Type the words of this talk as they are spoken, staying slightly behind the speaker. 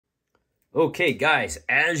Okay, guys,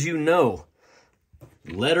 as you know,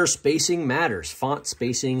 letter spacing matters. Font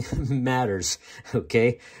spacing matters,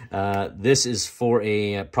 okay? This is for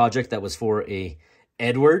a project that was for a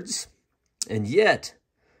Edwards, and yet,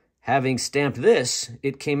 having stamped this,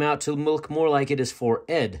 it came out to look more like it is for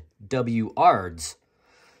Ed, W-Ards.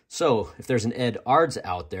 So, if there's an Ed Ards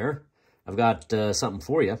out there, I've got something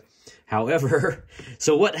for you. However,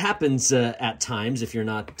 so what happens at times, if you're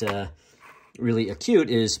not really acute,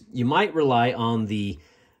 is you might rely on the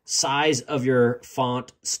size of your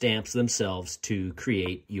font stamps themselves to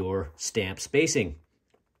create your stamp spacing.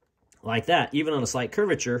 Like that, even on a slight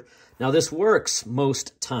curvature. Now, this works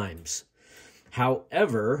most times.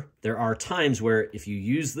 However, there are times where if you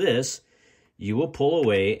use this, you will pull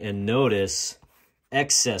away and notice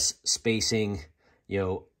excess spacing,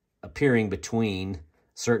 appearing between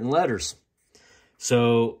certain letters.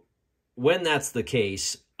 So when that's the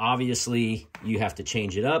case, obviously you have to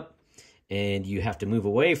change it up and you have to move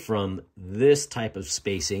away from this type of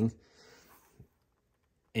spacing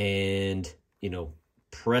and,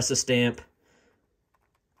 press a stamp,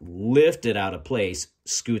 lift it out of place,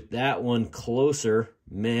 scoot that one closer,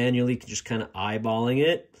 manually just kind of eyeballing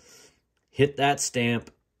it, hit that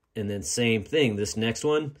stamp, and then same thing. This next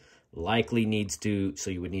one likely needs to,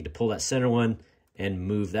 so you would need to pull that center one and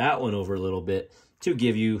move that one over a little bit to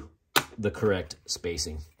give you the correct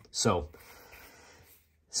spacing. So,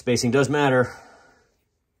 spacing does matter.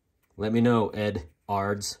 Let me know, Ed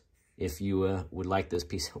Ards, if you would like this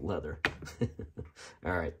piece of leather.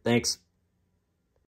 All right, thanks.